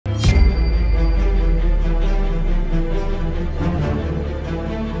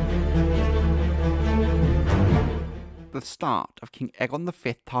the start of King Aegon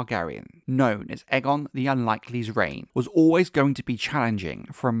V Targaryen, known as Aegon the Unlikely's reign, was always going to be challenging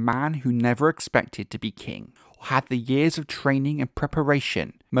for a man who never expected to be king, or had the years of training and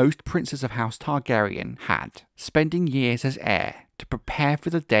preparation most princes of House Targaryen had, spending years as heir to prepare for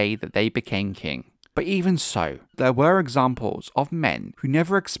the day that they became king. But even so, there were examples of men who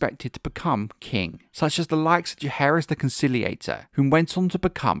never expected to become king, such as the likes of Jaehaerys the Conciliator, who went on to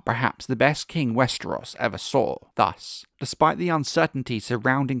become perhaps the best king Westeros ever saw. Thus, despite the uncertainty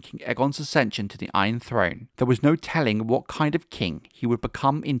surrounding King Aegon's ascension to the Iron Throne, there was no telling what kind of king he would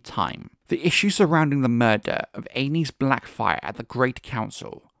become in time. The issue surrounding the murder of Aenys Blackfyre at the Great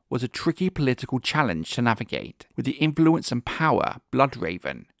Council was a tricky political challenge to navigate, with the influence and power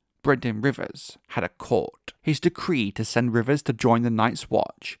Bloodraven, Aegor Rivers, had at court. His decree to send Rivers to join the Night's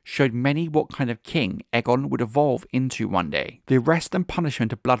Watch showed many what kind of king Aegon would evolve into one day. The arrest and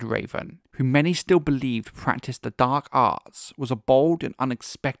punishment of Bloodraven, who many still believed practiced the dark arts, was a bold and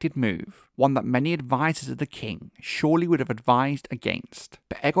unexpected move, one that many advisors of the king surely would have advised against.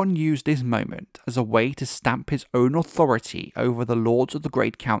 But Aegon used this moment as a way to stamp his own authority over the lords of the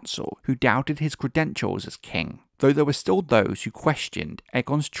Great Council who doubted his credentials as king, though there were still those who questioned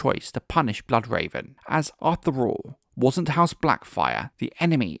Aegon's choice to punish Bloodraven, as, after all, wasn't House Blackfyre the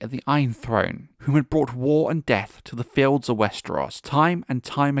enemy of the Iron Throne, whom had brought war and death to the fields of Westeros time and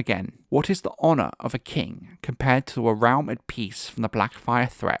time again? What is the honour of a king compared to a realm at peace from the Blackfyre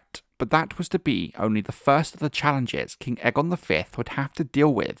threat? But that was to be only the first of the challenges King Aegon V would have to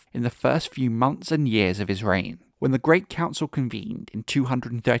deal with in the first few months and years of his reign. When the Great Council convened in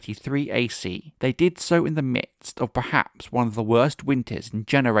 233 AC, they did so in the midst of perhaps one of the worst winters in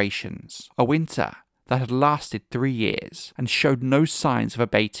generations. A winter that had lasted 3 years and showed no signs of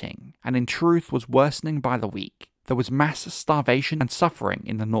abating, and in truth was worsening by the week. There was mass starvation and suffering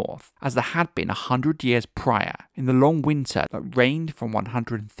in the north, as there had been 100 years prior, in the long winter that reigned from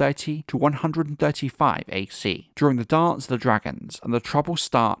 130 to 135 AC, during the Dance of the Dragons and the troubled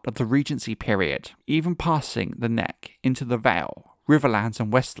start of the Regency period. Even passing the neck into the Vale, Riverlands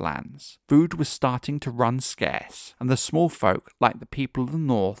and Westlands, food was starting to run scarce, and the small folk, like the people of the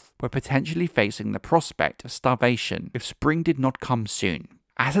north, were potentially facing the prospect of starvation if spring did not come soon.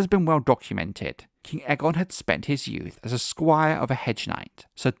 As has been well documented, King Aegon had spent his youth as a squire of a hedge knight,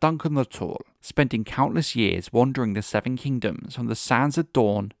 Sir Duncan the Tall, spending countless years wandering the Seven Kingdoms from the sands of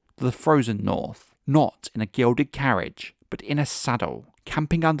Dawn to the frozen north, not in a gilded carriage, but in a saddle,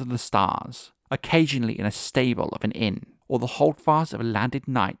 camping under the stars, occasionally in a stable of an inn, or the holdfast of a landed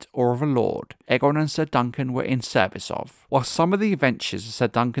knight or of a lord Aegon and Sir Duncan were in service of. While some of the adventures of Sir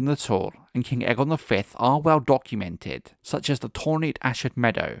Duncan the Tall and King Aegon V are well documented, such as the tourney at Ashford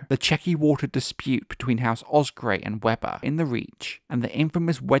Meadow, the Chequy Water dispute between House Osgrey and Webber in the Reach, and the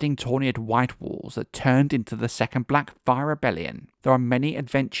infamous wedding tourney at White Walls that turned into the Second Blackfyre Rebellion, there are many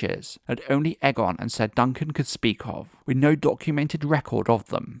adventures that only Aegon and Sir Duncan could speak of, with no documented record of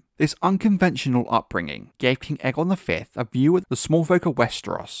them. This unconventional upbringing gave King Aegon V a view of the small folk of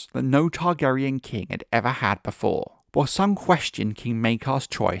Westeros that no Targaryen king had ever had before. While some question King Maekar's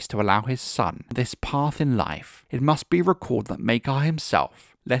choice to allow his son this path in life, it must be recalled that Maekar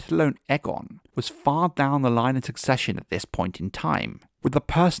himself, let alone Aegon, was far down the line in succession at this point in time. With the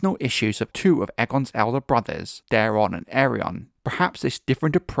personal issues of two of Aegon's elder brothers, Daeron and Aerion, perhaps this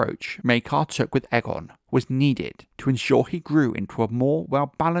different approach Maekar took with Aegon was needed to ensure he grew into a more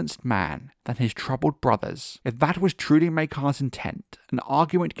well-balanced man than his troubled brothers. If that was truly Maekar's intent, an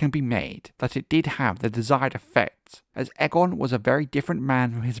argument can be made that it did have the desired effect, as Aegon was a very different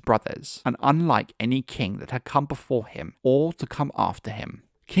man from his brothers, and unlike any king that had come before him or to come after him.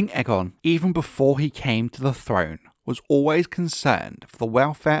 King Aegon, even before he came to the throne, was always concerned for the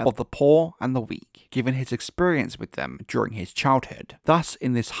welfare of the poor and the weak, given his experience with them during his childhood. Thus,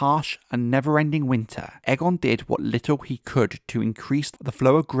 in this harsh and never-ending winter, Aegon did what little he could to increase the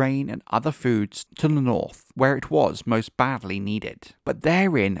flow of grain and other foods to the north, where it was most badly needed. But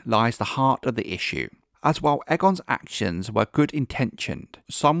therein lies the heart of the issue. As while Aegon's actions were good-intentioned,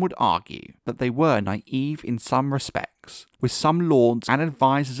 some would argue that they were naive in some respects, with some lords and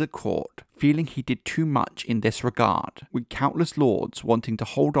advisors at court feeling he did too much in this regard, with countless lords wanting to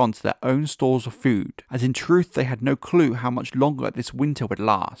hold on to their own stores of food, as in truth they had no clue how much longer this winter would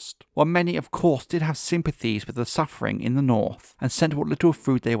last. While many of course did have sympathies with the suffering in the north, and sent what little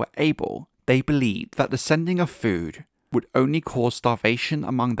food they were able, they believed that the sending of food would only cause starvation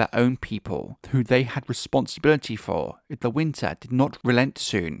among their own people, who they had responsibility for if the winter did not relent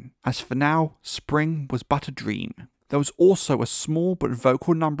soon, as for now, spring was but a dream. There was also a small but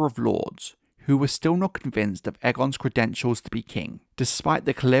vocal number of lords who were still not convinced of Aegon's credentials to be king, despite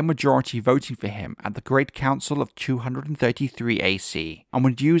the clear majority voting for him at the Great Council of 233 AC, and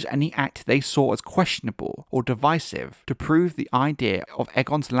would use any act they saw as questionable or divisive to prove the idea of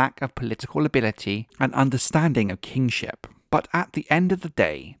Aegon's lack of political ability and understanding of kingship. But at the end of the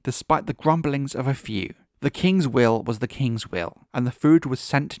day, despite the grumblings of a few, the king's will was the king's will, and the food was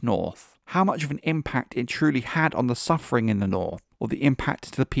sent north. How much of an impact it truly had on the suffering in the north, or the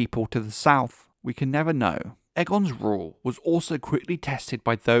impact to the people to the south, we can never know. Aegon's rule was also quickly tested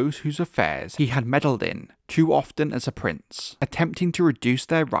by those whose affairs he had meddled in too often as a prince. Attempting to reduce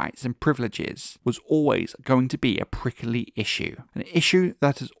their rights and privileges was always going to be a prickly issue, an issue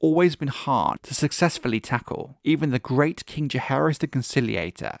that has always been hard to successfully tackle. Even the great King Jaehaerys the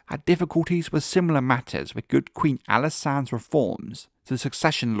Conciliator had difficulties with similar matters with good Queen Alysanne's reforms to the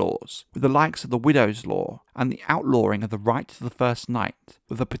succession laws, with the likes of the widow's law and the outlawing of the right to the first night,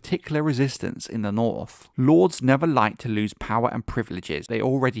 with a particular resistance in the north. Lords never liked to lose power and privileges they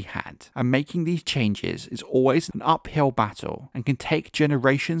already had, and making these changes is always an uphill battle and can take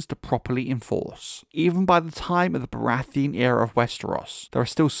generations to properly enforce. Even by the time of the Baratheon era of Westeros, there are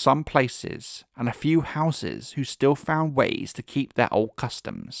still some places and a few houses who still found ways to keep their old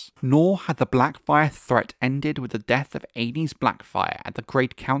customs. Nor had the Blackfyre threat ended with the death of Aenys Blackfyre at the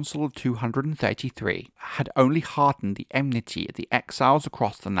Great Council of 233, had only hardened the enmity of the exiles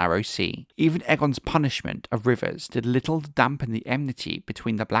across the Narrow Sea. Even Aegon's punishment of Rivers did little to dampen the enmity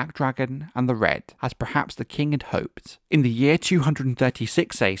between the Black Dragon and the Red, as perhaps the king had hoped. In the year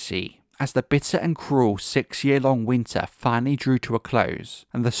 236 AC, as the bitter and cruel 6-year-long winter finally drew to a close,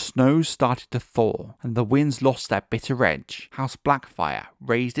 and the snows started to thaw, and the winds lost their bitter edge, House Blackfyre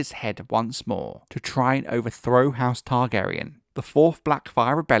raised its head once more to try and overthrow House Targaryen. The Fourth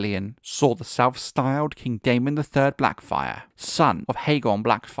Blackfyre Rebellion saw the self-styled King Daemon III Blackfyre, son of Aegon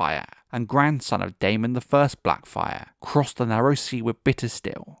Blackfyre and grandson of Daemon I Blackfyre, cross the Narrow Sea with bitter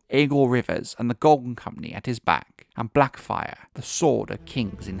steel, Aegor Rivers and the Golden Company at his back, and Blackfyre, the sword of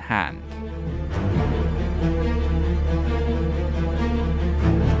kings in hand.